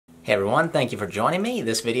Hey everyone, thank you for joining me.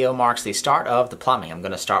 This video marks the start of the plumbing. I'm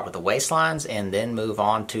going to start with the waste lines and then move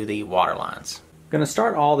on to the water lines. I'm going to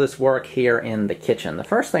start all this work here in the kitchen. The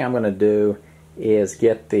first thing I'm going to do is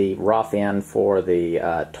get the rough end for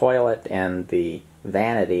the toilet and the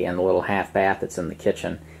vanity and the little half bath that's in the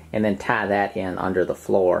kitchen, and then tie that in under the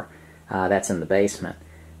floor that's in the basement.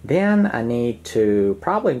 Then I need to,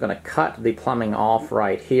 probably I'm going to cut the plumbing off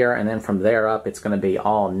right here, and then from there up it's going to be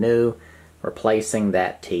all new, replacing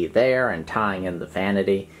that T there and tying in the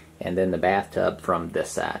vanity and then the bathtub from this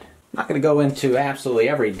side. I'm not going to go into absolutely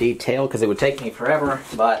every detail because it would take me forever,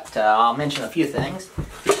 but I'll mention a few things.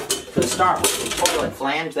 To start with, the toilet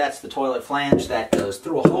flange, that's the toilet flange that goes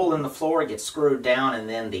through a hole in the floor, gets screwed down, and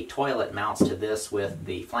then the toilet mounts to this with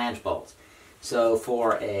the flange bolts. So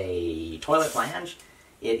for a toilet flange,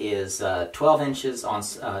 it is 12 inches on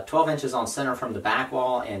center from the back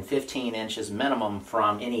wall and 15 inches minimum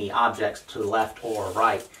from any objects to the left or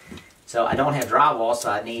right. So I don't have drywall,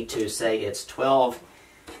 so I need to say it's 12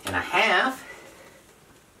 and a half.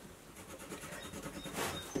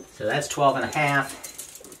 So that's 12 and a half.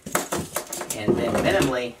 And then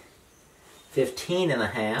minimally 15 and a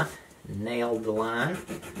half. Nailed the line.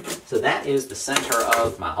 So that is the center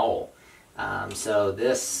of my hole. So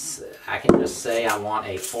this, I can just say I want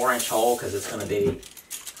a 4-inch hole because it's going to be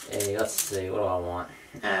a, let's see, what do I want?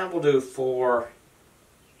 We'll do 4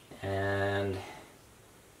 and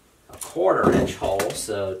a 1/4 inch hole,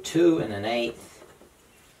 so 2 1/8.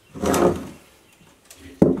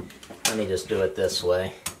 Let me just do it this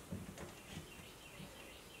way.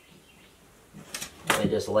 Let me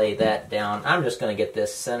just lay that down. I'm just going to get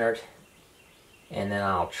this centered, and then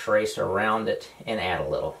I'll trace around it and add a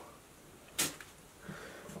little.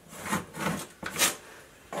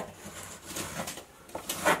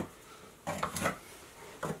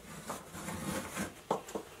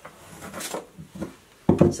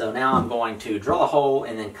 So now I'm going to drill a hole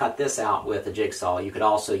and then cut this out with a jigsaw. You could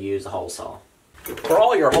also use a hole saw. For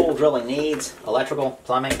all your hole drilling needs, electrical,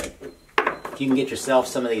 plumbing, if you can get yourself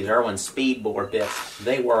some of these Irwin speed bore bits,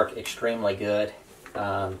 they work extremely good.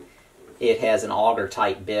 It has an auger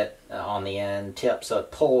type bit on the end tip, so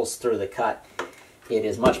it pulls through the cut. It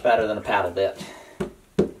is much better than a paddle bit.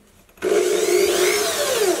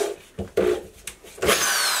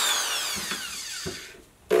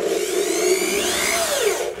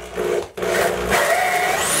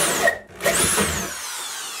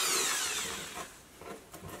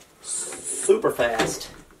 Super fast.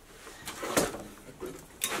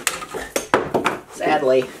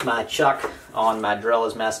 Sadly, my chuck on my drill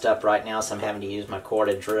is messed up right now, so I'm having to use my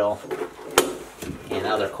corded drill and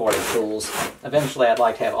other corded tools. Eventually, I'd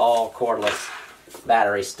like to have all cordless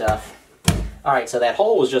battery stuff. Alright, so that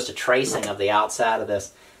hole was just a tracing of the outside of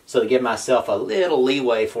this, so to give myself a little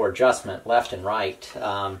leeway for adjustment left and right,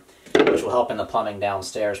 which will help in the plumbing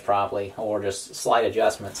downstairs probably, or just slight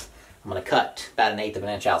adjustments. I'm going to cut about 1/8 of an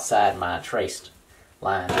inch outside my traced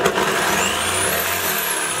line.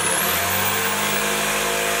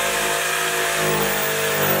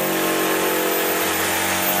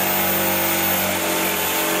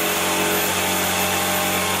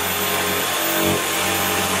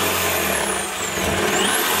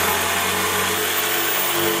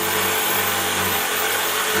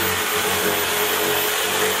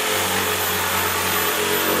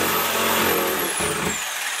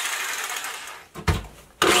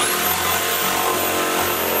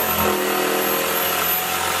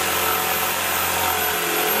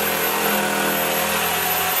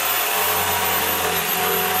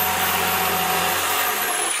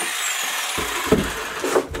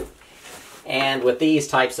 And with these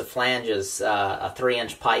types of flanges, a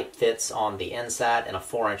 3-inch pipe fits on the inside and a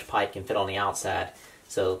 4-inch pipe can fit on the outside.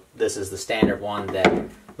 So this is the standard one that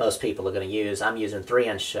most people are going to use. I'm using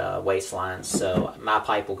 3-inch waste lines, so my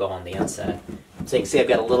pipe will go on the inside. So you can see I've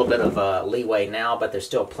got a little bit of leeway now, but there's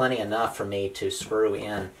still plenty enough for me to screw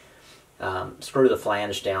in, screw the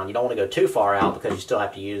flange down. You don't want to go too far out because you still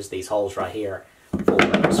have to use these holes right here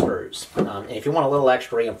for screws. And if you want a little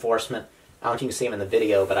extra reinforcement, I don't know if you can see them in the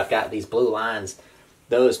video, but I've got these blue lines.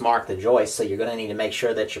 Those mark the joist, so you're going to need to make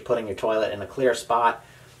sure that you're putting your toilet in a clear spot,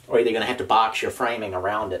 or you're going to have to box your framing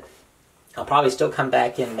around it. I'll probably still come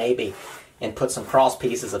back in maybe and put some cross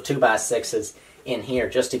pieces of 2x6s in here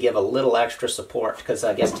just to give a little extra support, because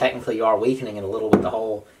I guess technically you are weakening it a little with the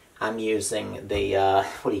hole. I'm using the,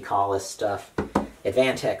 what do you call this stuff?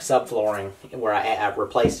 Advantech subflooring, where I've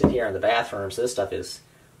replaced it here in the bathroom, so this stuff is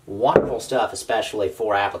wonderful stuff, especially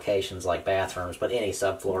for applications like bathrooms, but any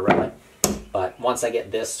subfloor really. But once I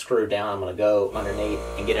get this screwed down, I'm going to go underneath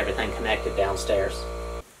and get everything connected downstairs.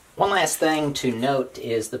 One last thing to note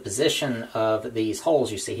is the position of these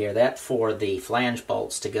holes you see here. That's for the flange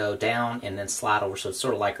bolts to go down and then slide over, so it's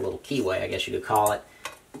sort of like a little keyway, I guess you could call it.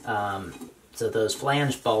 So those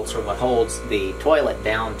flange bolts are what holds the toilet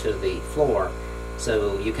down to the floor.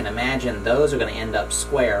 So you can imagine those are going to end up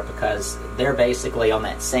square because they're basically on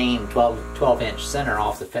that same 12-inch center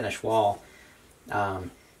off the finished wall.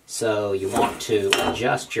 So you want to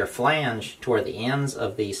adjust your flange toward the ends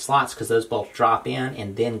of these slots because those bolts drop in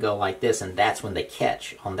and then go like this, and that's when they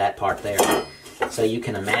catch on that part there. So you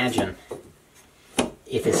can imagine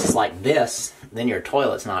if it's like this, then your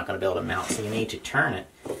toilet's not going to be able to mount. So you need to turn it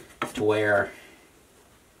to where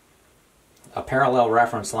a parallel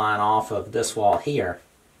reference line off of this wall here.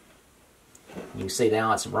 You can see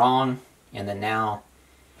now it's wrong, and then now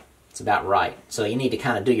it's about right. So you need to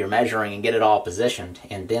kind of do your measuring and get it all positioned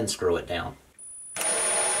and then screw it down.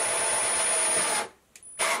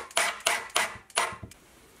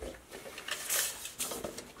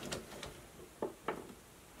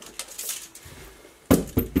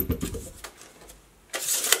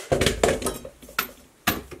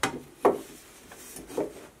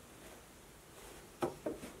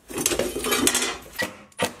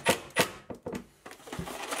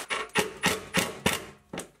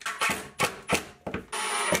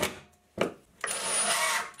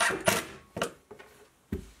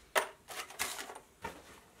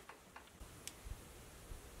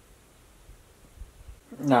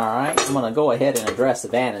 Alright, I'm going to go ahead and address the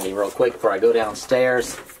vanity real quick before I go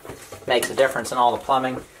downstairs. Makes a difference in all the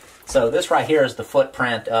plumbing. So this right here is the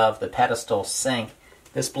footprint of the pedestal sink.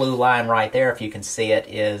 This blue line right there, if you can see it,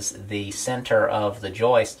 is the center of the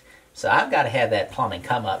joist. So I've got to have that plumbing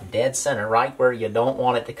come up dead center, right where you don't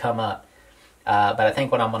want it to come up. But I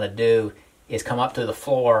think what I'm going to do is come up to the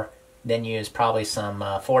floor, then use probably some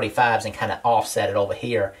 45s and kind of offset it over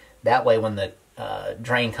here. That way when the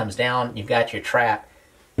drain comes down, you've got your trap.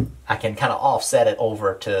 I can kind of offset it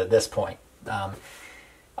over to this point.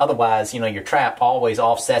 Otherwise, you know, your trap always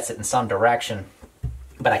offsets it in some direction,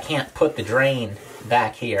 but I can't put the drain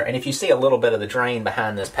back here. And if you see a little bit of the drain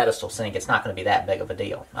behind this pedestal sink, it's not going to be that big of a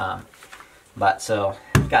deal. So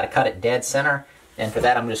I've got to cut it dead center, and for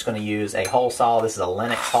that I'm just going to use a hole saw. This is a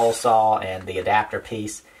Lennox hole saw and the adapter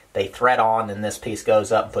piece. They thread on, and this piece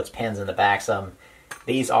goes up and puts pins in the backs of them.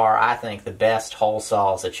 These are, I think, the best hole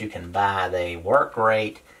saws that you can buy. They work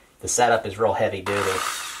great. The setup is real heavy duty,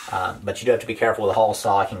 but you do have to be careful with a hole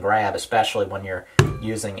saw. It can grab, especially when you're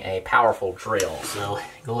using a powerful drill. So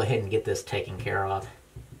go ahead and get this taken care of.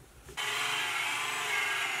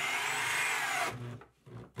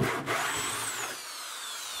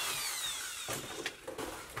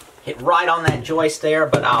 Hit right on that joist there,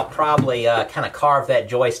 but I'll probably kind of carve that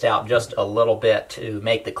joist out just a little bit to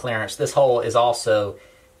make the clearance. This hole is also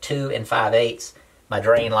 2 5/8. My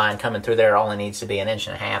drain line coming through there only needs to be 1.5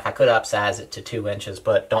 inches. I could upsize it to 2 inches,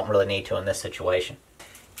 but don't really need to in this situation.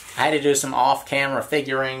 I had to do some off-camera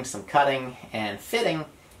figuring, some cutting and fitting,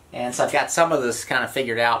 and so I've got some of this kind of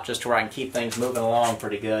figured out just to where I can keep things moving along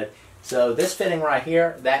pretty good. So this fitting right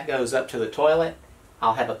here, that goes up to the toilet.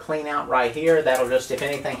 I'll have a clean out right here. That'll just, if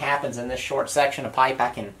anything happens in this short section of pipe,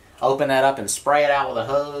 I can open that up and spray it out with a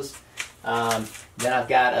hose. Then I've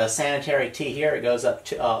got a sanitary tee here. It goes up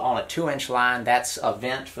to, on a 2-inch line. That's a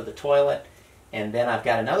vent for the toilet. And then I've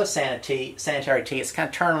got another sanitary tee. It's kind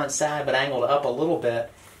of turned on its side but angled up a little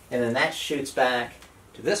bit. And then that shoots back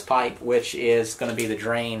to this pipe, which is going to be the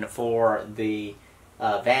drain for the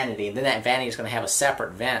vanity. And then that vanity is going to have a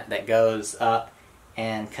separate vent that goes up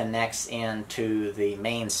and connects into the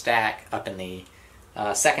main stack up in the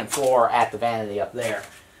second floor at the vanity up there.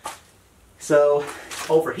 So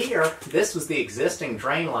over here, this was the existing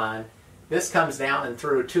drain line. This comes down and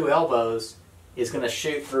through 2 elbows is going to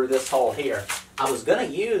shoot through this hole here. I was going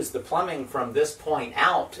to use the plumbing from this point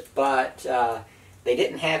out, but they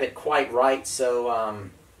didn't have it quite right, so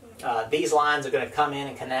these lines are going to come in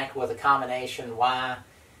and connect with a combination Y.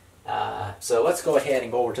 So let's go ahead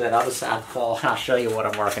and go over to that other side of the wall and I'll show you what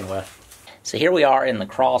I'm working with. So here we are in the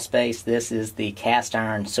crawl space. This is the cast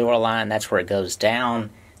iron sewer line. That's where it goes down.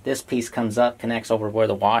 This piece comes up, connects over where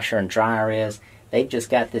the washer and dryer is. They've just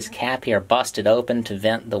got this cap here busted open to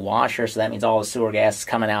vent the washer, so that means all the sewer gas is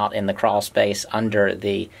coming out in the crawl space under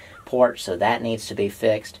the porch, so that needs to be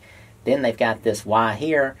fixed. Then they've got this Y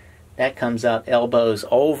here. That comes up elbows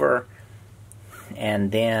over,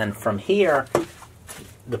 and then from here,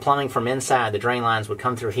 the plumbing from inside, the drain lines would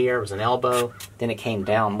come through here. It was an elbow, then it came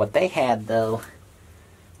down. What they had, though,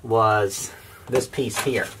 was this piece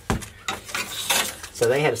here. So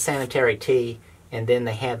they had a sanitary tee, and then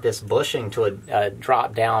they had this bushing to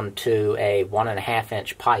drop down to a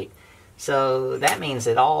 1.5-inch pipe. So that means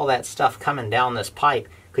that all that stuff coming down this pipe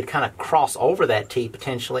could kind of cross over that teeth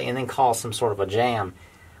potentially and then cause some sort of a jam,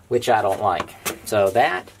 which I don't like. So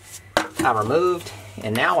that I removed,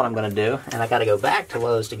 and now what I'm going to do, and I got to go back to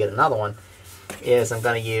Lowe's to get another one, is I'm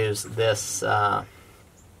going to use this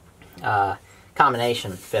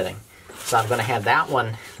combination fitting. So I'm going to have that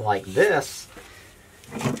one like this,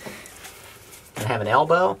 and have an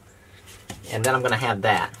elbow, and then I'm going to have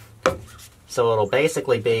that. So it'll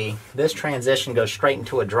basically be, this transition goes straight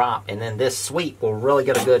into a drop, and then this sweep will really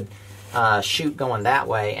get a good shoot going that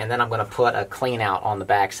way, and then I'm going to put a clean out on the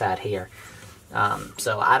backside here.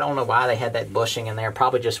 So I don't know why they had that bushing in there,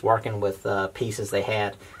 probably just working with pieces they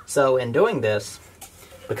had. So in doing this,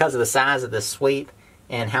 because of the size of this sweep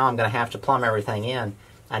and how I'm going to have to plumb everything in,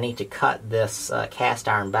 I need to cut this cast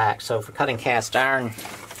iron back. So for cutting cast iron,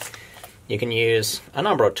 you can use a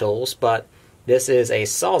number of tools, but this is a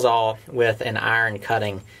Sawzall with an iron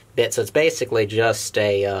cutting bit. So it's basically just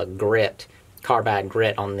a grit, carbide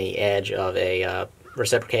grit on the edge of a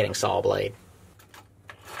reciprocating saw blade.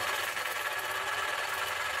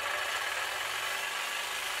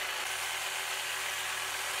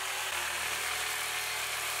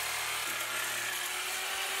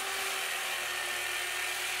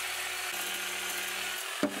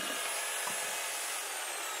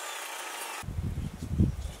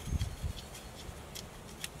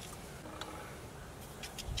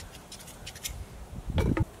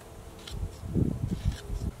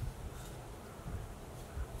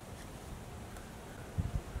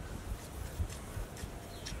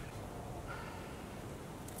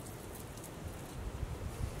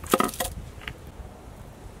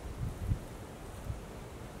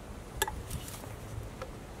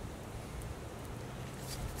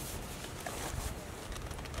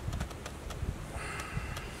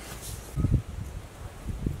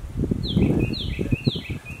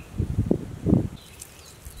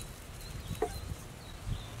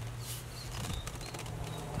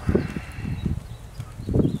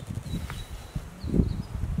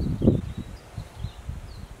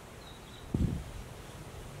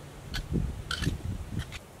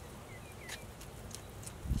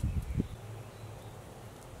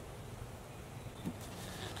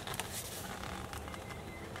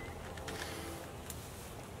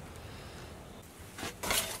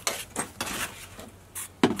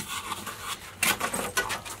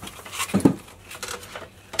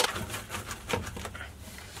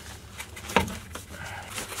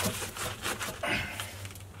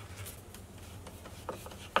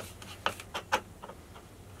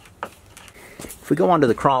 If we go onto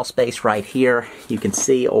the crawl space right here, you can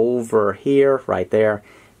see over here, right there,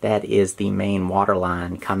 that is the main water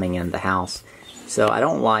line coming in the house. So I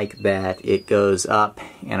don't like that it goes up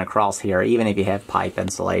and across here. Even if you have pipe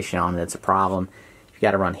insulation on it, it's a problem. If you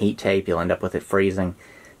got to run heat tape, you'll end up with it freezing.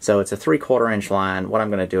 So it's a 3/4 inch line. What I'm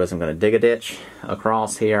going to do is I'm going to dig a ditch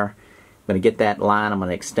across here. I'm going to get that line, I'm going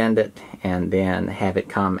to extend it, and then have it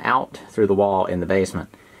come out through the wall in the basement.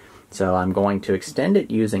 So I'm going to extend it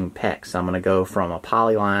using PEX. I'm going to go from a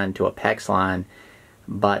poly line to a PEX line,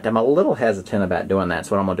 but I'm a little hesitant about doing that.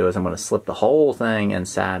 So what I'm going to do is I'm going to slip the whole thing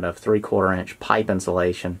inside of 3/4 inch pipe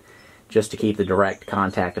insulation just to keep the direct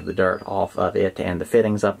contact of the dirt off of it and the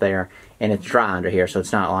fittings up there. And it's dry under here, so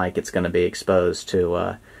it's not like it's going to be exposed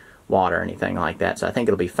to water or anything like that. So I think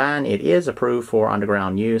it'll be fine. It is approved for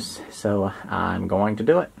underground use, so I'm going to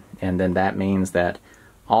do it. And then that means that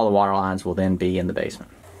all the water lines will then be in the basement.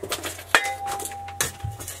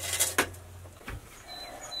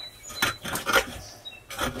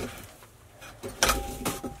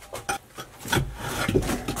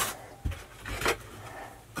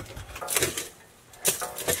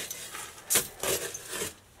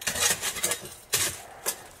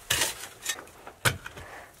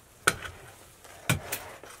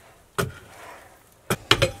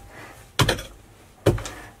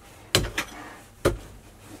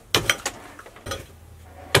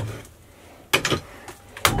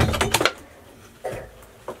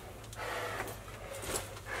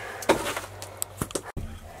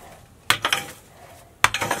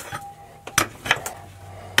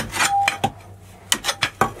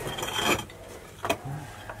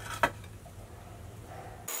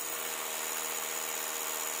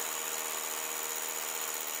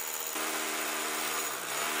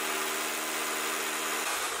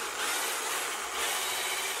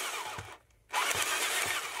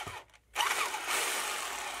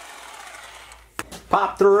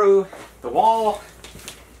 Pop through the wall,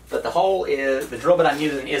 but the hole is, the drill bit I'm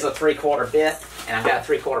using is a 3/4 bit, and I've got a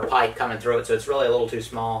 3/4 pipe coming through it, so it's really a little too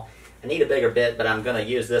small. I need a bigger bit, but I'm going to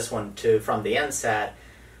use this one to, from the inside,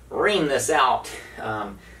 ream this out.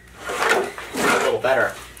 little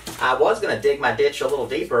better. I was going to dig my ditch a little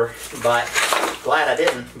deeper, but glad I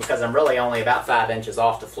didn't, because I'm really only about 5 inches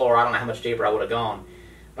off the floor. I don't know how much deeper I would have gone,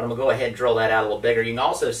 but I'm going to go ahead and drill that out a little bigger. You can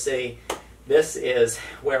also see this is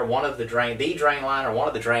where one of the drain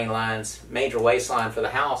lines, major waste line for the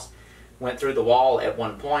house, went through the wall at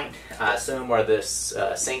one point. I assume where this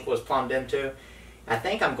sink was plumbed into. I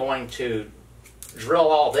think I'm going to drill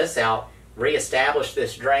all this out, reestablish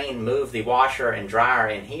this drain, move the washer and dryer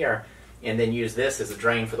in here, and then use this as a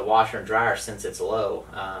drain for the washer and dryer since it's low.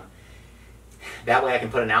 That way I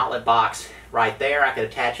can put an outlet box right there. I could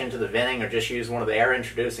attach into the venting or just use one of the air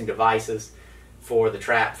introducing devices for the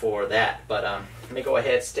trap for that. But let me go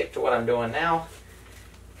ahead, stick to what I'm doing now,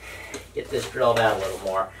 get this drilled out a little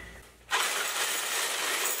more.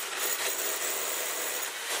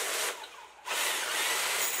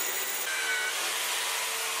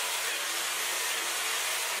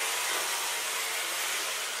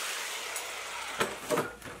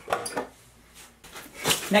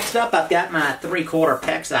 Next up, I've got my 3/4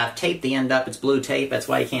 PEX. I've taped the end up. It's blue tape. That's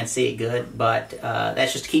why you can't see it good. But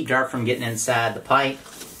that's just to keep dirt from getting inside the pipe.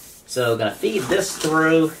 So I'm going to feed this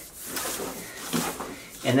through.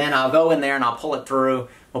 And then I'll go in there and I'll pull it through.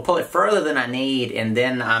 We'll pull it further than I need. And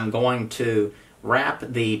then I'm going to wrap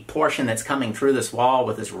the portion that's coming through this wall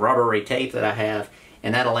with this rubbery tape that I have.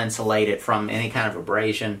 And that'll insulate it from any kind of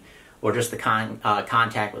abrasion or just the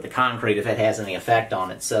contact with the concrete if it has any effect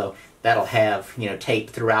on it. So that'll have, you know, tape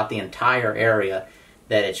throughout the entire area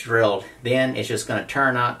that it's drilled. Then it's just going to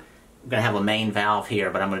turn up. I'm going to have a main valve here,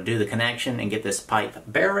 but I'm going to do the connection and get this pipe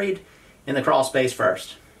buried in the crawl space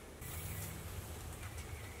first.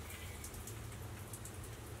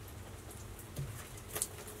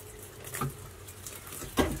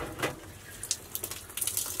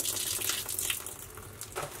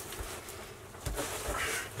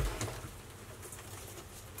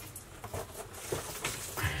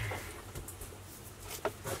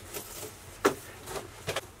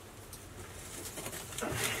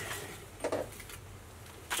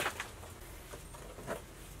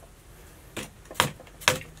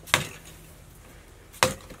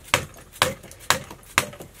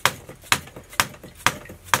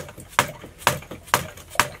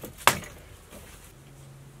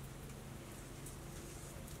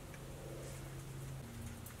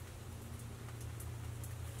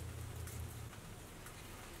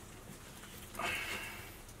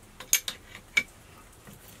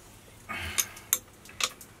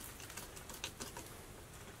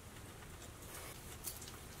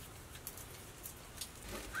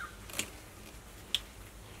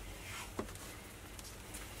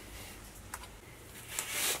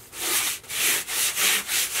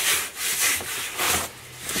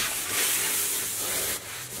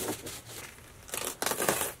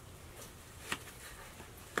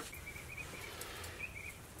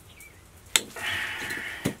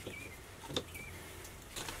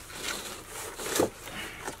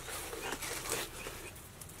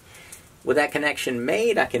 With that connection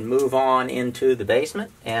made, I can move on into the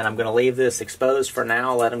basement, and I'm going to leave this exposed for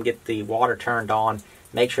now, let them get the water turned on,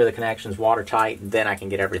 make sure the connection's watertight, and then I can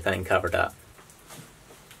get everything covered up.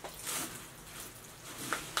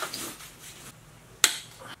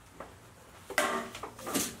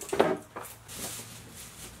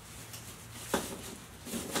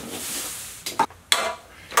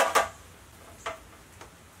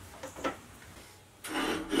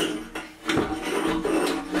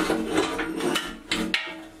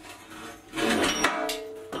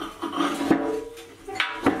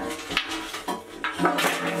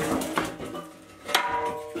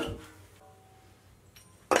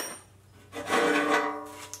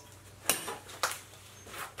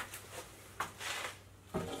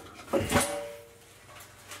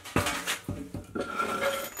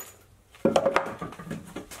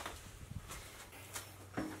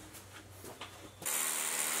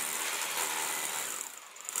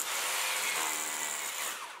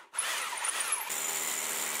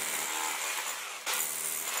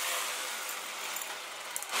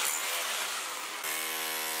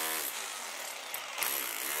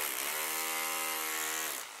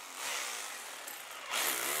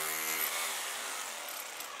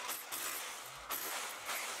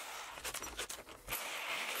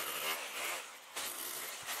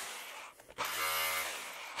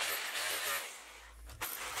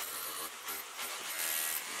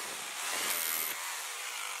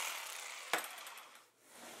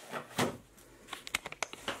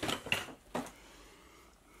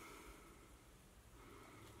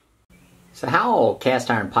 So how cast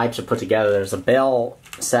iron pipes are put together, there's a bell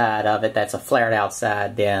side of it that's a flared out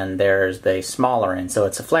side, then there's the smaller end. So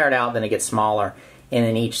it's a flared out, then it gets smaller, and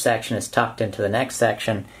then each section is tucked into the next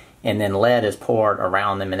section, and then lead is poured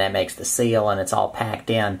around them, and that makes the seal, and it's all packed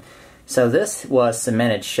in. So this was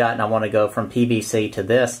cemented shut, and I want to go from PVC to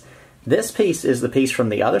this. This piece is the piece from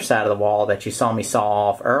the other side of the wall that you saw me saw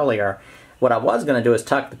off earlier. What I was going to do is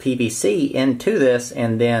tuck the PVC into this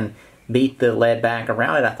and then beat the lead back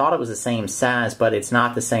around it. I thought it was the same size, but it's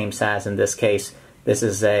not the same size in this case. This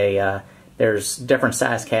is a, there's different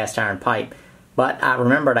size cast iron pipe. But I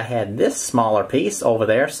remembered I had this smaller piece over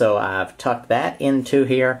there, so I've tucked that into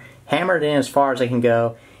here, hammered it in as far as I can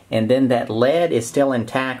go, and then that lead is still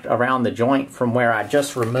intact around the joint from where I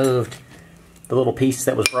just removed the little piece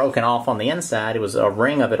that was broken off on the inside. It was a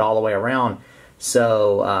ring of it all the way around.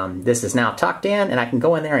 So this is now tucked in, and I can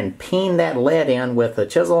go in there and peen that lead in with a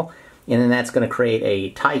chisel, and then that's going to create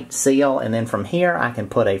a tight seal, and then from here I can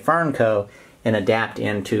put a Fernco and adapt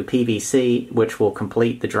into PVC, which will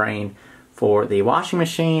complete the drain for the washing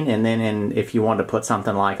machine, and then if you want to put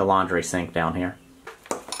something like a laundry sink down here.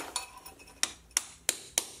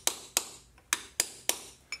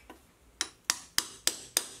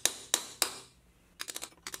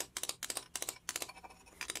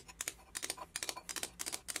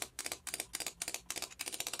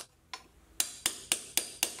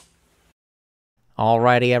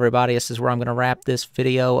 Alrighty everybody, this is where I'm going to wrap this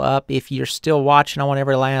video up. If you're still watching, I want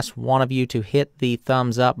every last one of you to hit the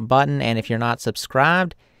thumbs up button, and if you're not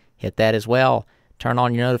subscribed, hit that as well. Turn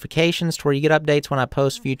on your notifications to where you get updates when I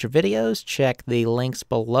post future videos. Check the links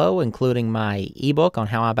below, including my ebook on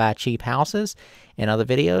how I buy cheap houses and other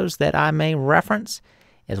videos that I may reference,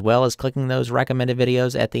 as well as clicking those recommended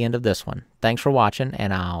videos at the end of this one. Thanks for watching,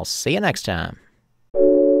 and I'll see you next time.